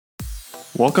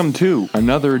Welcome to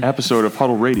another episode of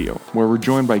Huddle Radio, where we're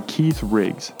joined by Keith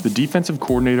Riggs, the defensive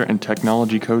coordinator and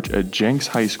technology coach at Jenks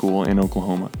High School in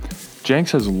Oklahoma.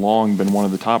 Jenks has long been one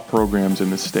of the top programs in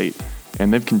the state,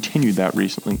 and they've continued that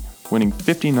recently, winning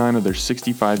 59 of their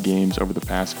 65 games over the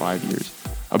past 5 years.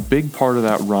 A big part of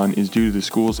that run is due to the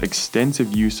school's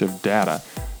extensive use of data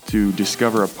to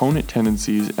discover opponent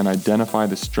tendencies and identify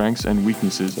the strengths and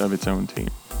weaknesses of its own team.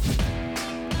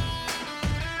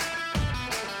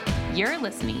 You're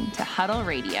listening to Huddle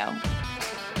Radio.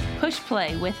 Push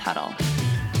play with Huddle.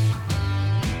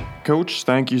 Coach,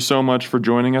 thank you so much for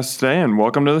joining us today, and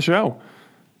welcome to the show.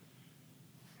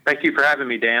 Thank you for having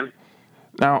me, Dan.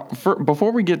 Now,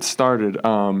 before we get started,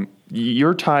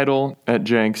 your title at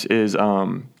Jenks is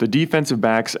the defensive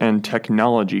backs and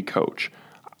technology coach.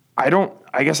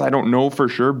 I guess I don't know for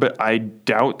sure, but I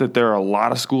doubt that there are a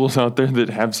lot of schools out there that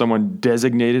have someone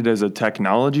designated as a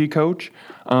technology coach.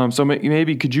 So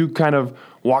maybe could you kind of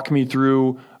walk me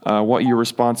through what your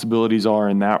responsibilities are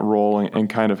in that role and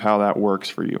kind of how that works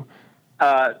for you?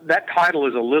 That title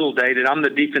is a little dated. I'm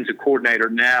the defensive coordinator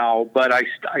now, but I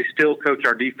still coach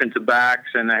our defensive backs,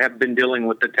 and I have been dealing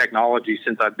with the technology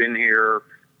since I've been here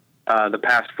the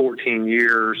past 14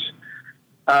 years.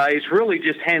 It's really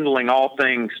just handling all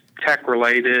things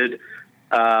tech-related,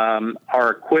 our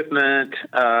equipment,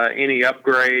 any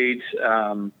upgrades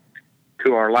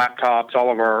to our laptops. All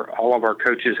of our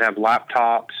coaches have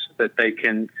laptops that they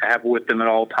can have with them at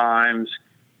all times.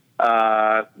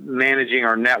 Managing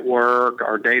our network,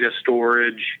 our data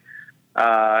storage.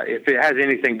 If it has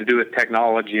anything to do with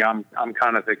technology, I'm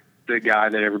kind of the guy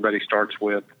that everybody starts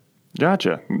with.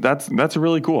 Gotcha. That's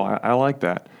really cool. I like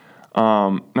that.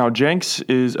 Now, Jenks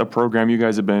is a program you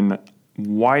guys have been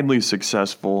widely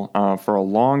successful for a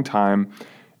long time,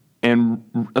 and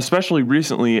especially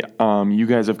recently, you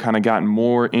guys have kind of gotten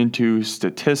more into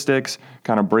statistics,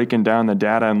 kind of breaking down the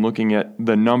data and looking at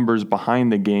the numbers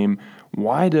behind the game.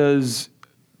 Why does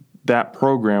that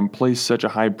program place such a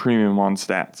high premium on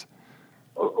stats?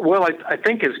 Well, I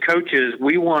think as coaches,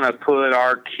 we want to put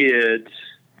our kids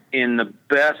in the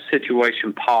best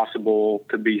situation possible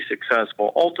to be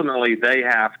successful. Ultimately, they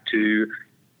have to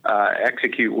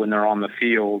execute when they're on the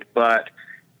field. But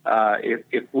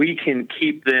if we can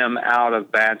keep them out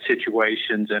of bad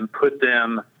situations and put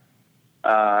them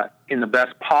in the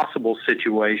best possible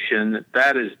situation,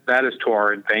 that is to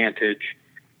our advantage.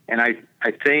 And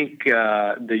I think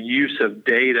the use of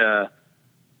data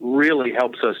really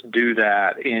helps us do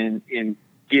that in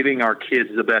giving our kids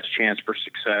the best chance for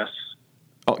success.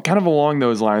 Kind of along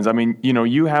those lines, I mean,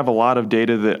 you have a lot of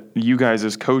data that you guys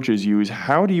as coaches use.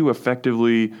 How do you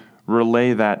effectively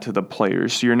relay that to the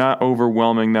players? So you're not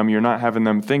overwhelming them, you're not having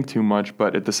them think too much,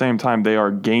 but at the same time, they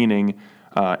are gaining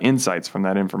insights from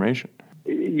that information.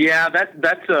 Yeah,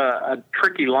 that's a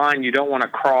tricky line you don't want to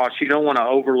cross. You don't want to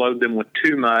overload them with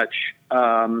too much.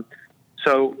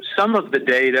 So some of the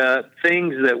data,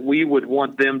 things that we would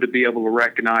want them to be able to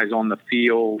recognize on the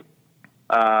field,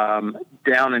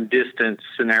 down and distance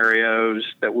scenarios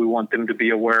that we want them to be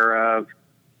aware of.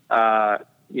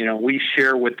 We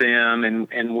share with them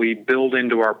and we build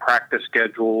into our practice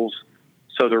schedules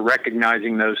so they're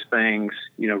recognizing those things,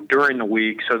 during the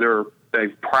week. So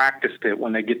they've practiced it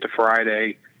when they get to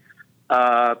Friday.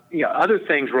 Other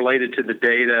things related to the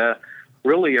data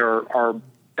really are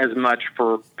as much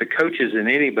for the coaches and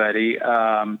anybody.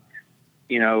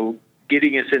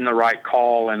 Getting us in the right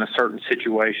call in a certain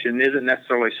situation isn't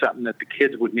necessarily something that the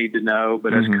kids would need to know,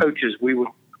 but as coaches, we would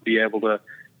be able to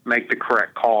make the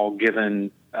correct call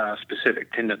given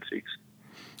specific tendencies.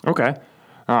 Okay.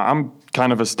 I'm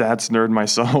kind of a stats nerd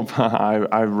myself.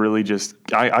 I really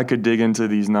I could dig into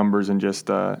these numbers and just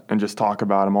talk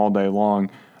about them all day long.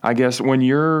 I guess when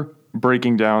you're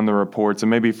breaking down the reports, and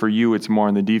maybe for you it's more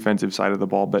on the defensive side of the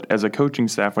ball, but as a coaching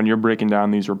staff, when you're breaking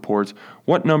down these reports,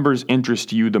 what numbers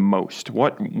interest you the most?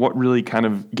 What really kind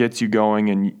of gets you going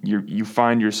and you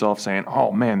find yourself saying,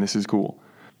 oh man, this is cool?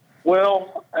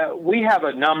 Well, we have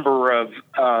a number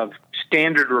of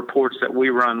standard reports that we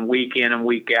run week in and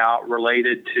week out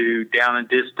related to down and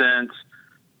distance,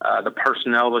 the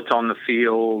personnel that's on the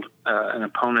field, an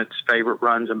opponent's favorite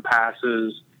runs and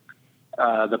passes,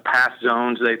 the pass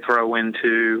zones they throw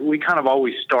into. We kind of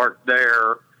always start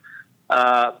there,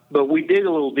 but we dig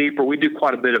a little deeper. We do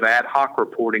quite a bit of ad hoc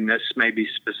reporting. This may be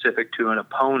specific to an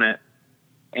opponent.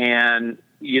 And,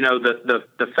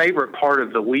 the favorite part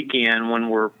of the weekend when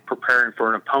we're preparing for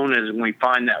an opponent is when we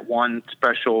find that one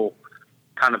special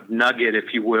kind of nugget,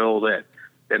 if you will, that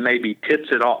maybe tips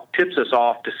us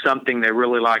off to something they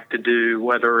really like to do,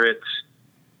 whether it's,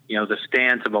 the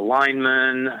stance of a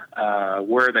lineman,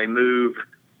 where they move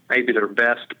maybe their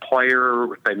best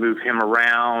player, if they move him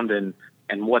around, and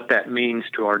what that means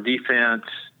to our defense.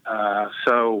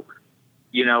 So,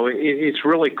 it's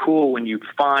really cool when you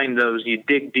find those, you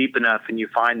dig deep enough and you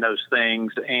find those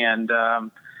things. And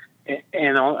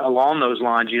along those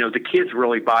lines, the kids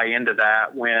really buy into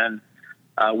that when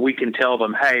we can tell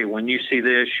them, hey, when you see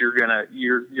this, you're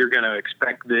gonna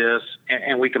expect this,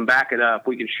 and we can back it up.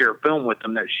 We can share film with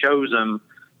them that shows them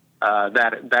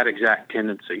that exact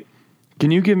tendency. Can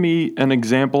you give me an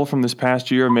example from this past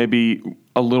year, maybe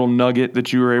a little nugget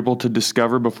that you were able to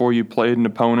discover before you played an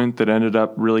opponent that ended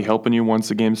up really helping you once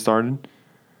the game started?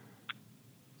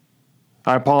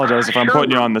 I apologize if I'm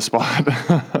putting you on the spot.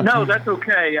 No, that's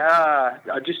okay.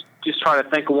 I just try to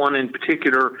think of one in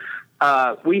particular.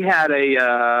 We had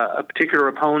a particular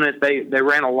opponent. They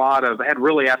ran had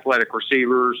really athletic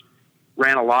receivers,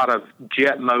 ran a lot of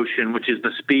jet motion, which is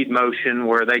the speed motion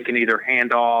where they can either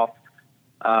hand off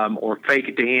or fake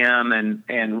it to him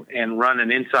and run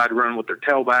an inside run with their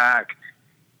tailback.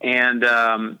 And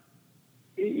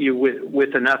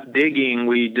with enough digging,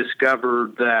 we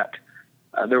discovered that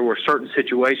there were certain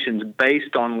situations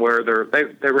based on where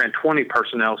they ran 20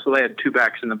 personnel, so they had two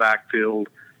backs in the backfield.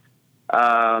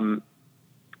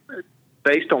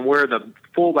 Based on where the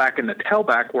fullback and the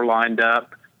tailback were lined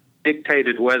up,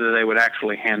 dictated whether they would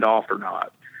actually hand off or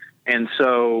not. And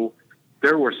so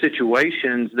there were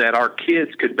situations that our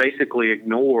kids could basically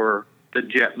ignore the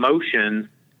jet motion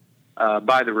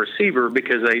by the receiver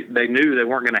because they knew they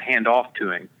weren't going to hand off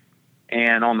to him.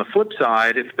 And on the flip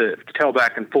side, if the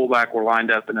tailback and fullback were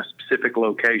lined up in a specific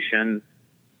location,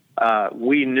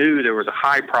 we knew there was a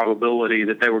high probability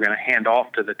that they were going to hand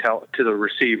off to the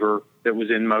receiver that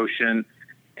was in motion.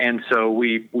 And so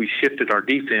we shifted our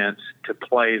defense to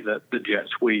play the jet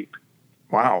sweep.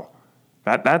 Wow.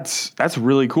 That's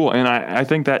really cool. And I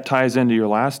think that ties into your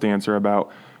last answer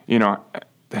about,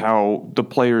 how the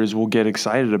players will get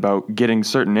excited about getting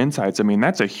certain insights. I mean,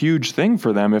 that's a huge thing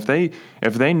for them. If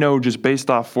they know just based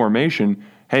off formation,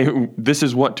 hey, this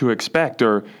is what to expect,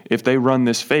 or if they run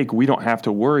this fake, we don't have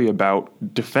to worry about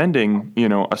defending,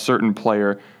 a certain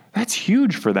player. That's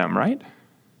huge for them, right?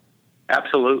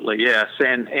 Absolutely, yes.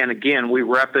 And again, we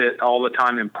rep it all the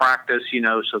time in practice,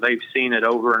 so they've seen it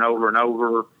over and over and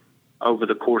over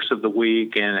the course of the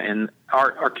week, and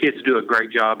our kids do a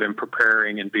great job in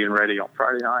preparing and being ready on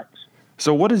Friday nights.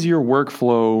 So what does your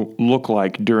workflow look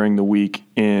like during the week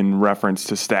in reference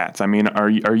to stats? I mean, are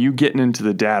you getting into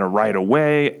the data right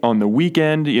away on the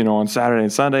weekend, on Saturday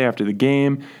and Sunday after the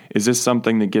game? Is this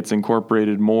something that gets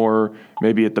incorporated more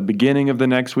maybe at the beginning of the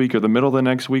next week or the middle of the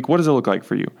next week? What does it look like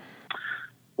for you?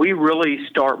 We really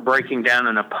start breaking down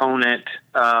an opponent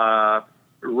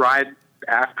right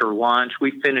after lunch.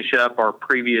 We finish up our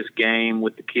previous game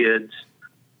with the kids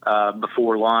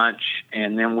before lunch,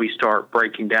 and then we start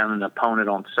breaking down an opponent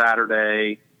on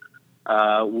Saturday.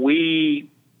 We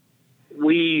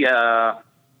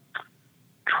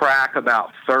track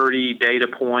about 30 data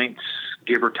points,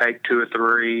 give or take 2 or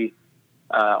 3,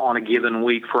 on a given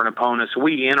week for an opponent. So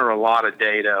we enter a lot of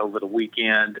data over the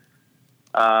weekend.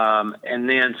 And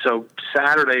then so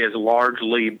Saturday is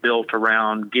largely built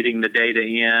around getting the data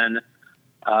in,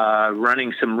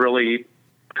 running some really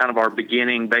kind of our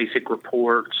beginning basic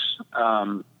reports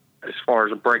as far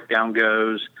as a breakdown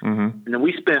goes. Mm-hmm. And then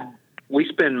we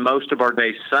spend most of our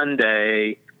day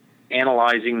Sunday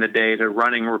analyzing the data,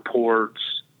 running reports,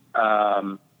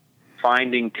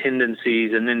 finding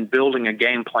tendencies, and then building a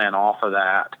game plan off of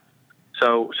that.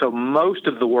 So most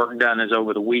of the work done is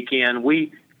over the weekend.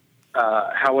 We,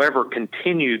 however,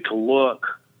 continue to look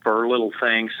for little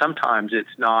things. Sometimes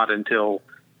it's not until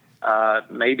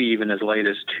maybe even as late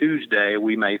as Tuesday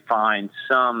we may find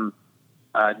some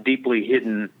deeply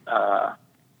hidden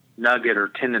nugget or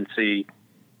tendency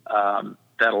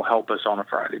that'll help us on a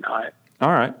Friday night.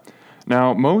 All right.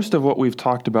 Now, most of what we've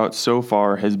talked about so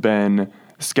far has been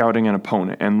scouting an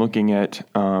opponent and looking at,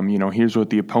 here's what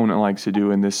the opponent likes to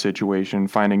do in this situation,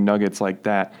 finding nuggets like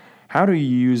that. How do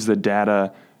you use the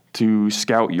data to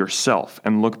scout yourself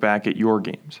and look back at your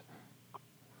games?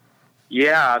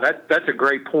 Yeah, that's a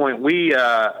great point. We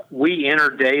enter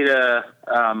data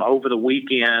over the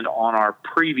weekend on our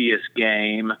previous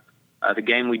game, the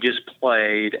game we just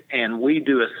played, and we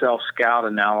do a self-scout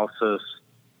analysis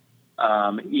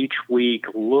each week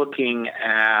looking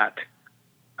at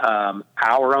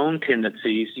our own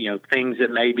tendencies, things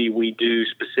that maybe we do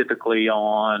specifically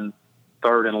on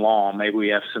 3rd and long. Maybe we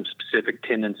have some specific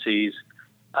tendencies,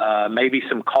 maybe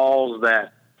some calls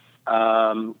that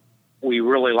we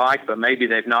really like, but maybe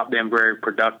they've not been very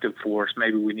productive for us.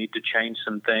 Maybe we need to change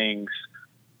some things.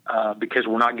 because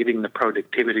we're not getting the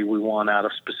productivity we want out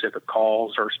of specific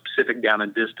calls or specific down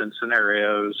and distance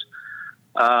scenarios.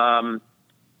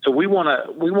 So we want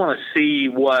to see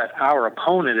what our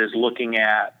opponent is looking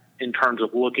at in terms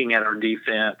of looking at our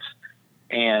defense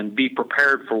and be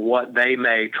prepared for what they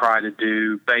may try to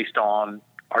do based on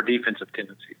our defensive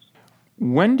tendencies.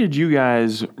 When did you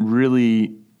guys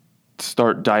really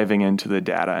start diving into the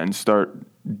data and start,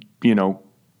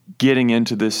 getting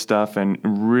into this stuff and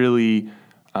really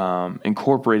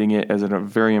incorporating it as a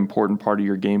very important part of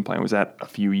your game plan? Was that a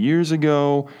few years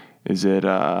ago? Is it,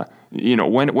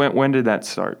 when did that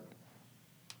start?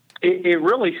 It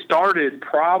really started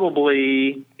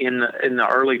probably in the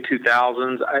early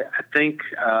 2000s. I think,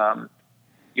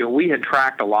 we had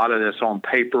tracked a lot of this on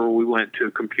paper. We went to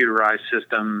a computerized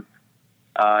system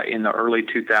in the early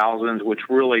 2000s, which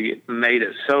really made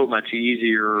it so much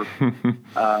easier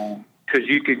because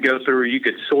you could go through, you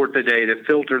could sort the data,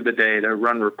 filter the data,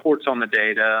 run reports on the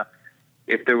data.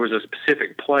 If there was a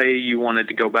specific play you wanted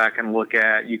to go back and look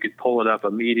at, you could pull it up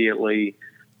immediately.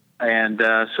 And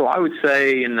so I would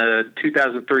say in the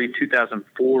 2003,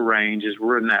 2004 range is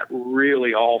when that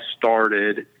really all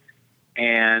started,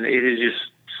 and it has just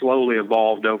slowly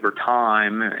evolved over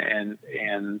time, and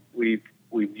we've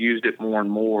used it more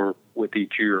and more with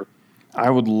each year.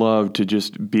 I would love to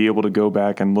just be able to go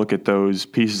back and look at those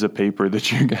pieces of paper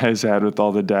that you guys had with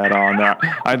all the data on that.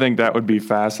 I think that would be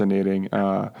fascinating.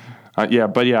 I'm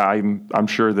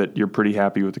sure that you're pretty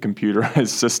happy with the computerized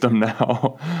system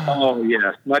now. Oh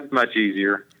yes, much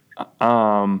easier.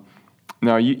 Now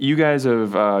you guys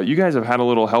have had a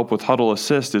little help with Huddle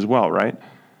Assist as well, right?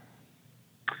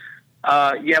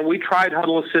 We tried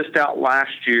Huddle Assist out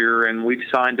last year, and we've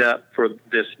signed up for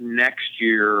this next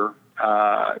year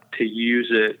to use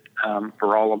it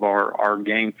for all of our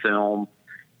game film,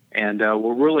 and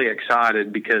we're really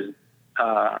excited because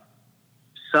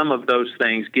some of those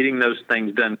things, getting those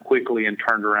things done quickly and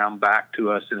turned around back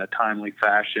to us in a timely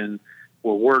fashion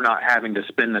where we're not having to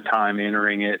spend the time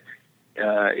entering it,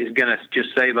 is going to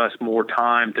just save us more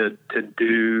time to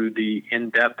do the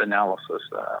in-depth analysis.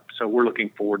 So we're looking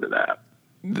forward to that.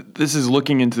 This is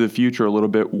looking into the future a little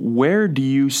bit. Where do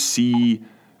you see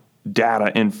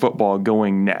data in football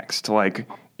going next? Like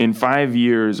in 5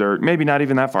 years, or maybe not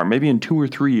even that far, maybe in 2 or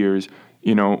 3 years,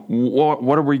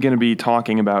 what are we going to be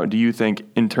talking about, do you think,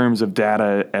 in terms of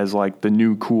data as like the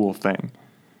new cool thing?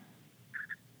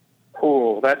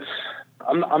 Oh,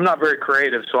 I'm not very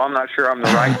creative, so I'm not sure I'm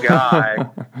the right guy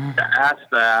to ask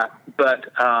that.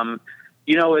 But, as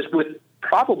with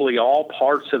probably all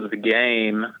parts of the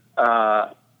game,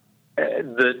 the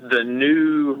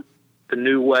new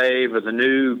wave or the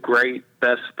new great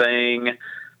best thing,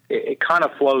 it kind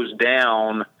of flows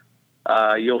down.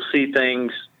 You'll see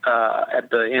things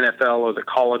at the NFL or the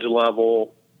college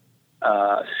level,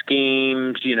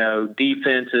 schemes,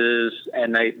 defenses,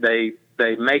 and they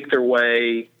make their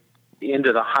way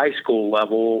into the high school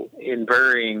level in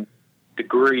varying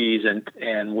degrees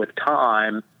and with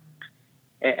time.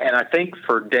 And I think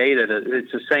for data,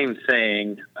 it's the same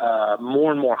thing.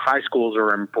 More and more high schools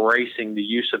are embracing the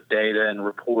use of data and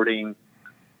reporting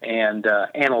and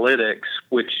analytics,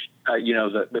 which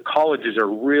the colleges are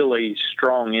really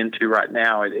strong into right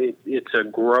now. It's a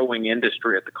growing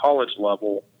industry at the college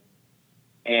level,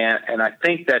 and I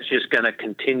think that's just going to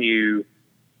continue.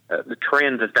 The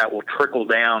trend that will trickle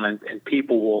down, and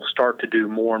people will start to do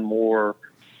more and more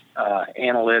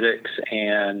analytics,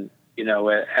 and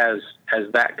as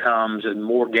that comes, and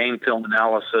more game film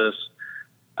analysis,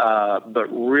 but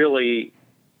really.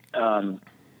 And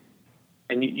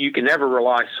you can never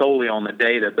rely solely on the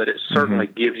data, but it certainly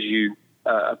gives you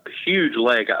a huge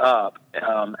leg up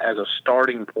as a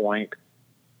starting point.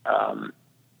 And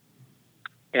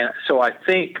so I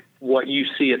think what you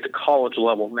see at the college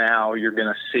level now, you're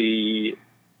going to see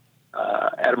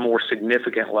at a more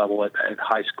significant level at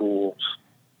high schools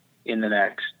in the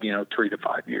next 3 to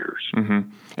 5 years. Mm-hmm.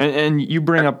 And you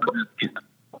bring up.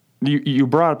 You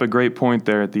brought up a great point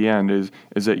there at the end is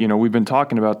that, we've been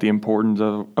talking about the importance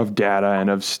of data and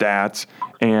of stats,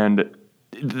 and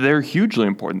they're hugely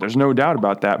important. There's no doubt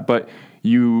about that, but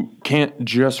you can't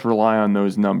just rely on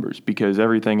those numbers because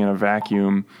everything in a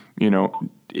vacuum,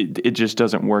 it just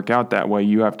doesn't work out that way.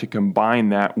 You have to combine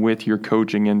that with your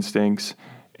coaching instincts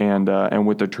and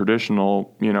with the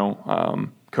traditional,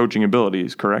 coaching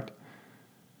abilities, correct?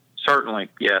 Certainly,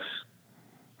 yes.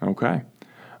 Okay.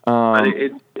 But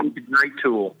it's a great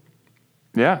tool.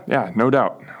 Yeah, no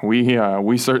doubt.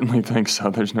 We certainly think so.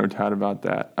 There's no doubt about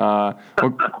that. Well,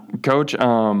 Coach,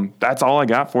 that's all I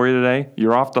got for you today.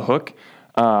 You're off the hook.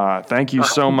 Thank you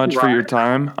so much for your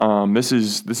time. This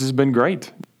has been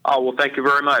great. Oh, well, thank you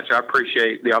very much. I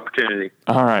appreciate the opportunity.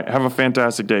 All right. Have a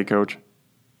fantastic day, Coach.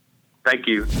 Thank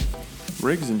you.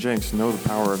 Riggs and Jenks know the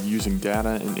power of using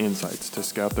data and insights to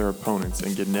scout their opponents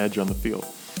and get an edge on the field.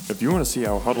 If you want to see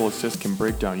how Huddle Assist can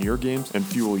break down your games and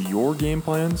fuel your game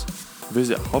plans,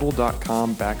 visit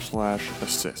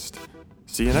huddle.com/assist.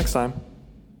 See you next time.